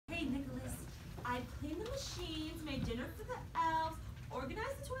machines, made dinner for the elves,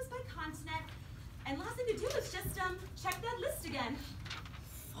 organized the tours by continent, and last thing to do is just check that list again.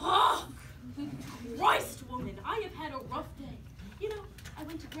 Fuck! Christ, woman, I have had a rough day. You know, I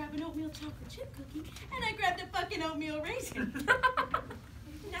went to grab an oatmeal chocolate chip cookie, and I grabbed a fucking oatmeal raisin.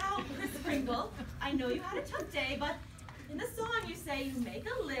 Now, Miss Sprinkle, I know you had a tough day, but in the song you say you make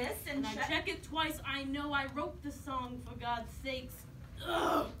a list and I check it twice. I know I wrote the song, for God's sakes.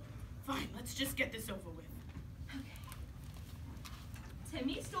 Ugh. Fine, let's just get this over with. Okay.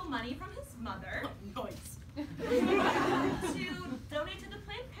 Timmy stole money from his mother. Oh, nice. To donate to the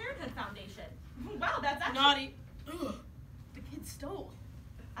Planned Parenthood Foundation. Wow, that's actually... Naughty. Ugh. The kid stole.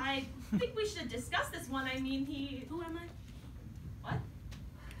 I think we should discuss this one. I mean, he... Who am I? What?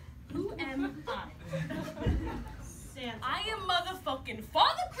 Who am I? Santa. I am motherfucking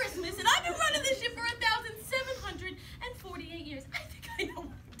Father Christmas, and I've been running this shit for 1,748 years. I think I know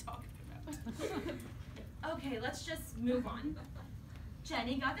what I'm talking about. Okay, let's just move on.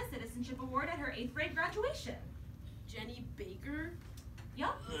 Jenny got the Citizenship Award at her 8th grade graduation. Jenny Baker?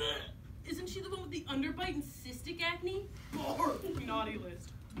 Yup. Isn't she the one with the underbite and cystic acne? Or naughty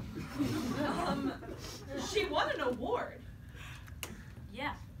list. She won an award.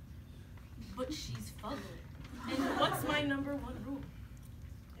 Yeah, but she's fugly. And what's my #1 rule?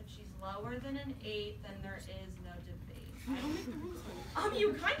 If she's lower than an 8, then there is no debate. I don't make the rules, honey.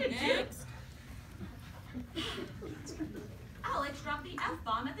 You kind of do. Next. Alex dropped the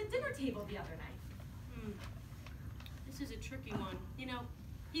F-bomb at the dinner table the other night. This is a tricky one. You know,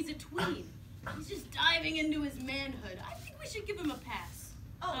 he's a tween. He's just diving into his manhood. I think we should give him a pass.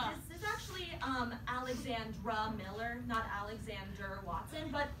 Oh, this is actually Alexandra Miller, not Alexander Watson,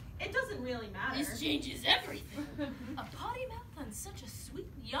 but it doesn't really matter. This changes everything. A potty mouth on such a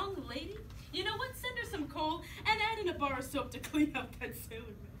sweet young lady? You know what? Send her some coal and add in a bar of soap to clean up that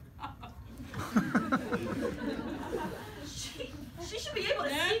sailor man. She should be able to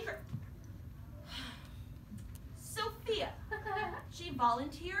speak her. Sophia. She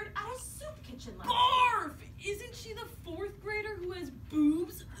volunteered at a soup kitchen last Barf! Isn't she the 4th grader who has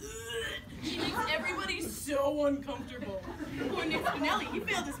boobs? Ugh. She makes everybody so uncomfortable. Poor Nick Spinelli, he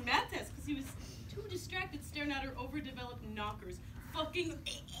failed his math test because he was too distracted staring at her overdeveloped knockers. Fucking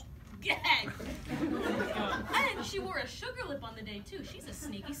gag. And she wore a sugar lip on the day too. She's a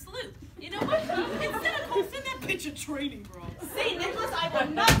sneaky sleuth. You know what? Instead of coal, send that bitch a training bra. St. Nicholas, I will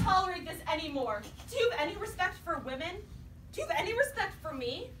not tolerate this anymore. Do you have any respect for women? Do you have any respect for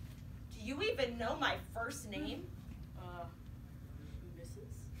me? Do you even know my first name? Mrs.?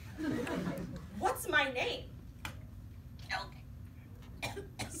 What's my name? Okay.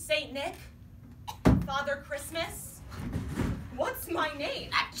 Saint Nick? Father Christmas? What's my name?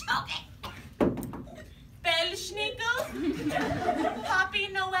 I'm joking. Belschnickel? Papi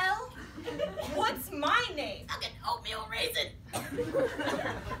Noel? What's my name? Fucking oatmeal raisin.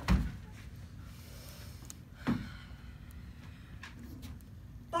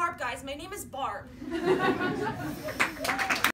 Barb, guys, my name is Barb.